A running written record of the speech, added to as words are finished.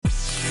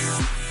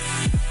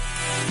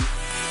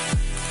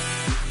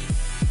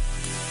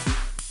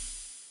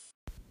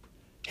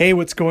Hey,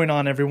 what's going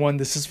on, everyone?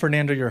 This is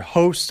Fernando, your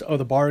host of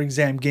the Bar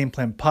Exam Game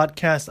Plan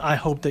Podcast. I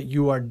hope that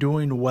you are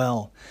doing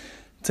well.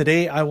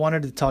 Today, I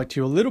wanted to talk to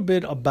you a little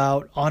bit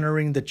about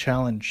honoring the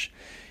challenge.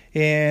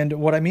 And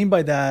what I mean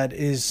by that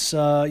is,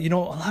 a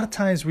lot of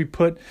times we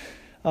put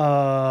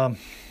a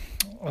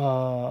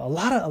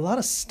lot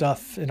of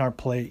stuff in our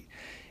plate,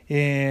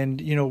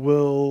 and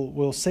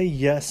we'll say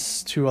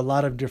yes to a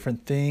lot of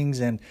different things,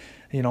 and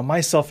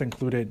myself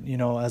included.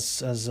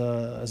 As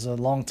a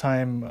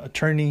longtime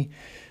attorney.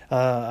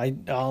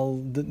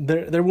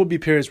 There will be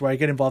periods where I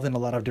get involved in a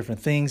lot of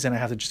different things, and I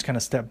have to just kind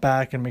of step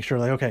back and make sure,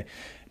 okay,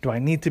 do I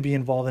need to be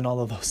involved in all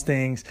of those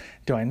things?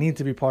 Do I need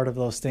to be part of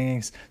those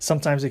things?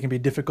 Sometimes it can be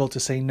difficult to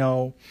say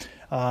no,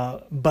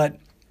 but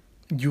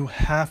you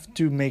have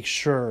to make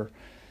sure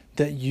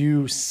that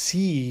you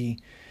see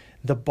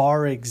the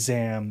bar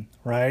exam,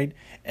 right,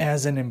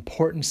 as an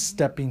important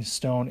stepping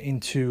stone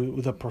into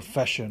the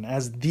profession,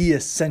 as the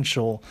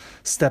essential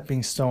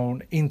stepping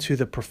stone into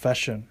the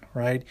profession,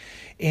 right?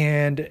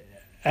 And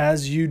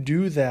as you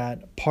do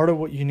that, part of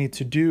what you need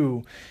to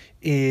do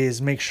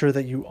is make sure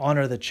that you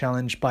honor the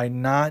challenge by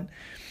not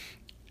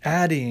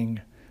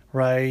adding,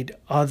 right,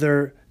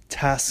 other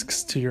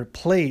tasks to your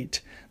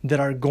plate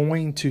that are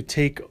going to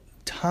take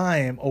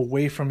time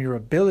away from your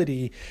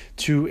ability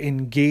to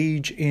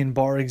engage in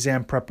bar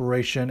exam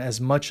preparation as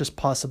much as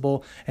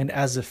possible and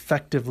as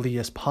effectively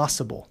as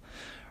possible,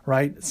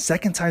 right?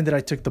 Second time that I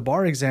took the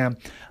bar exam,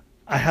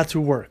 I had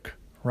to work,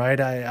 right?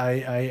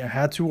 I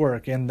had to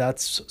work, and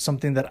that's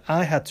something that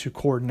I had to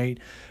coordinate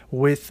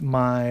with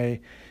my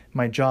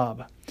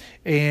job.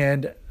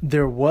 And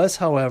there was,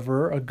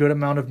 however, a good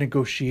amount of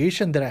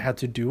negotiation that I had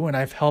to do, and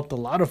I've helped a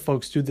lot of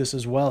folks do this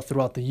as well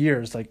throughout the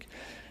years,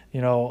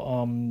 in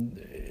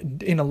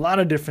a lot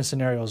of different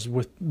scenarios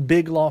with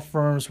big law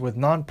firms, with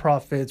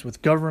nonprofits,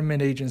 with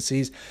government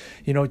agencies.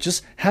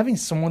 Just having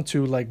someone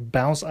to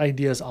bounce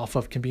ideas off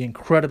of can be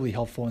incredibly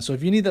helpful. And so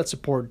if you need that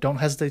support, don't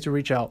hesitate to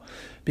reach out,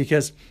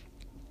 because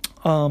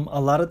a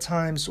lot of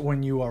times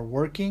when you are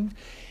working,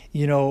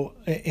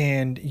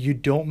 and you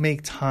don't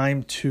make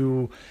time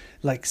to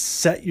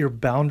set your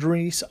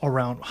boundaries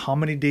around how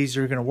many days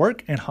you're going to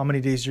work and how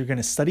many days you're going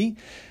to study,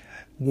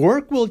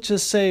 work will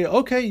just say,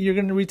 okay, you're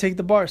going to retake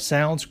the bar.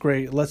 Sounds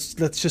great. Let's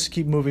just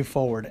keep moving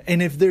forward.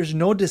 And if there's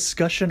no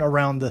discussion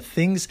around the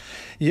things,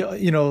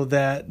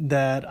 that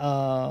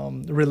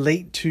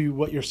relate to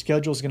what your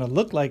schedule is going to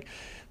look like,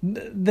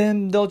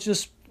 then they'll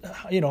just,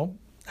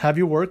 have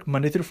you work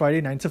Monday through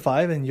Friday, 9 to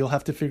 5, and you'll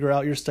have to figure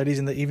out your studies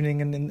in the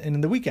evening and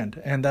in the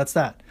weekend. And that's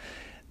that.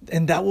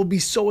 And that will be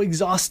so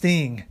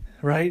exhausting,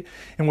 right?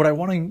 And what I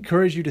want to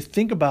encourage you to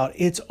think about,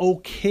 it's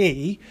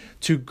okay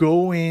to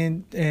go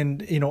in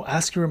and,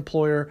 ask your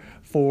employer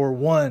for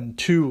 1,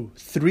 2,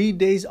 3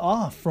 days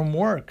off from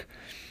work.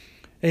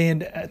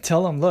 And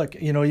tell them, look,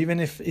 even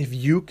if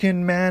you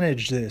can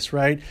manage this,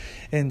 right?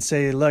 And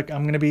say, look,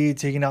 I'm going to be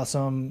taking out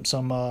some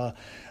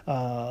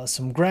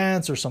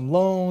grants or some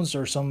loans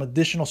or some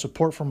additional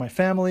support from my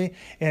family.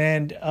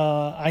 And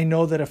I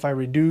know that if I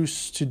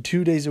reduce to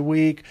 2 days a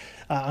week,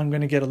 I'm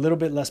going to get a little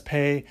bit less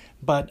pay,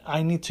 but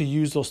I need to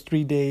use those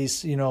 3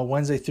 days,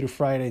 Wednesday through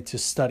Friday, to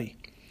study.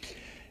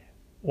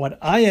 What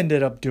I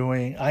ended up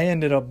doing, I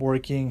ended up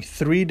working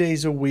 3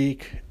 days a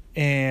week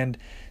and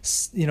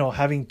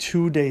having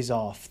 2 days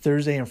off,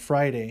 Thursday and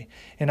Friday,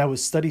 and I would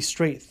study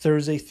straight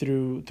Thursday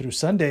through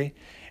Sunday,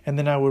 and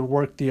then I would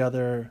work the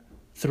other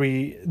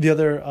 3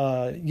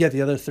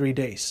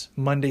 days,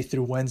 Monday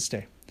through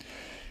Wednesday.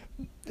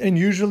 And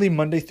usually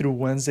Monday through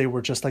Wednesday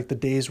were just the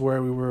days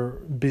where we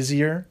were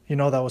busier.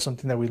 That was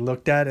something that we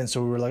looked at, and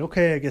so we were like,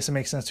 okay, I guess it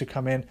makes sense to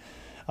come in,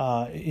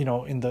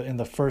 in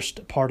the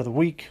first part of the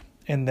week,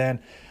 and then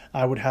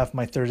I would have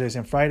my Thursdays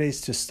and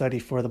Fridays to study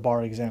for the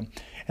bar exam.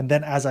 And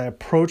then as I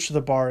approached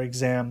the bar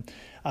exam,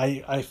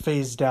 I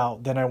phased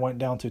out. Then I went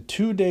down to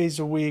 2 days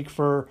a week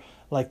for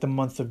the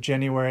month of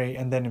January.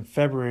 And then in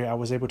February, I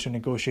was able to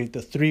negotiate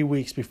the 3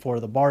 weeks before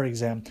the bar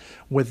exam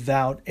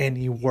without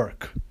any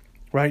work,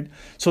 right?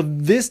 So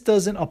this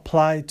doesn't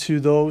apply to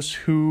those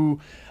who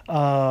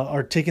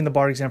are taking the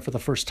bar exam for the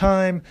first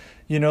time.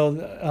 The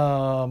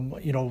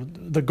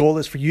goal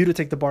is for you to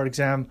take the bar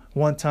exam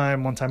one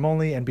time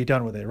only, and be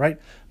done with it, right?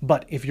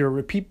 But if you're a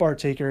repeat bar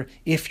taker,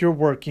 if you're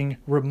working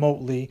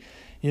remotely,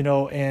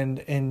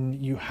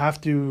 and you have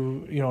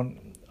to,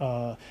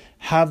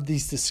 have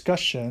these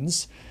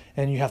discussions,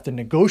 and you have to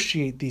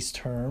negotiate these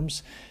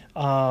terms.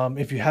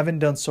 If you haven't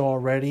done so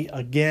already,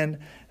 again,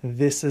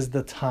 this is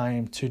the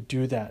time to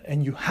do that.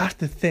 And you have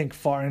to think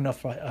far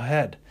enough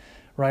ahead,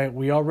 right?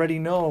 We already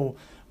know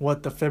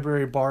what the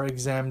February bar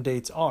exam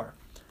dates are,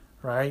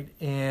 right?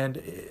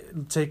 And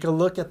take a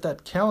look at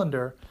that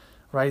calendar,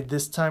 right?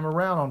 This time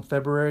around on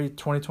February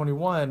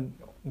 2021,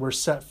 we're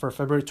set for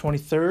February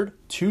 23rd,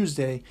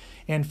 Tuesday,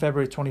 and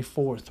February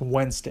 24th,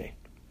 Wednesday,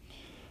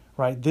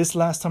 right? This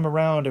last time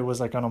around, it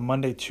was on a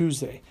Monday,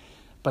 Tuesday.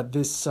 But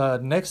this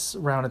next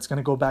round, it's going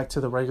to go back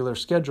to the regular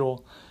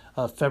schedule,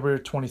 February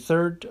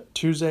 23rd,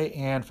 Tuesday,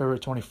 and February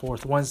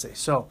 24th, Wednesday.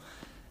 So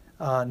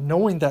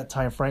knowing that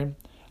time frame,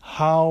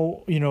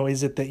 how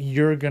is it that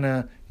you're going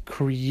to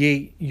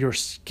create your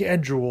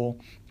schedule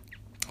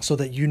so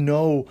that you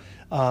know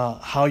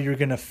how you're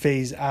going to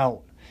phase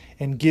out,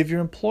 and give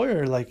your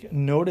employer like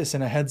notice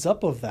and a heads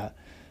up of that,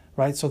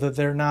 right? So that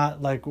they're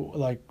not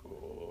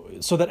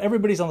so that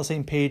everybody's on the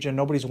same page and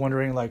nobody's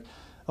wondering like,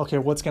 okay,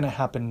 what's going to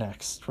happen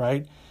next,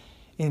 right?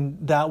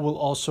 And that will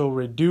also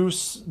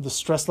reduce the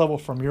stress level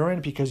from your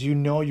end, because you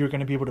know you're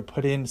going to be able to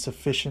put in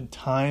sufficient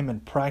time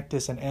and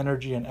practice and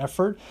energy and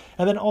effort.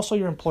 And then also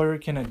your employer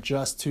can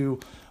adjust to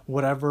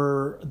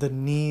whatever the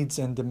needs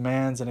and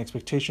demands and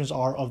expectations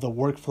are of the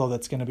workflow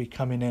that's going to be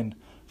coming in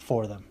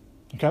for them.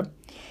 Okay?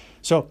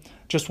 So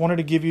just wanted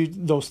to give you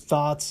those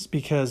thoughts,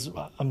 because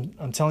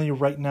I'm telling you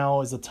right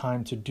now is the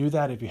time to do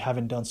that if you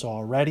haven't done so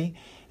already.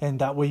 And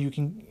that way you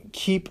can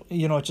keep,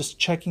 just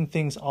checking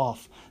things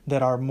off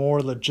that are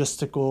more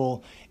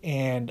logistical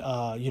and,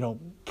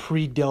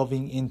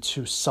 pre-delving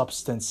into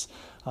substance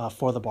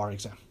for the bar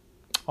exam.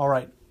 All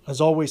right.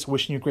 As always,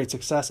 wishing you great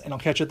success, and I'll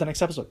catch you at the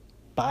next episode.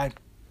 Bye.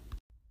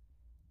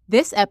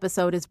 This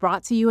episode is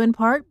brought to you in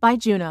part by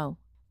Juno,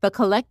 the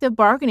collective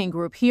bargaining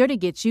group here to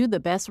get you the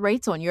best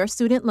rates on your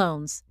student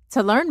loans.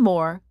 To learn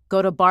more,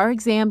 go to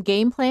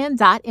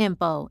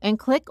barexamgameplan.info and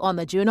click on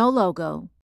the Juno logo.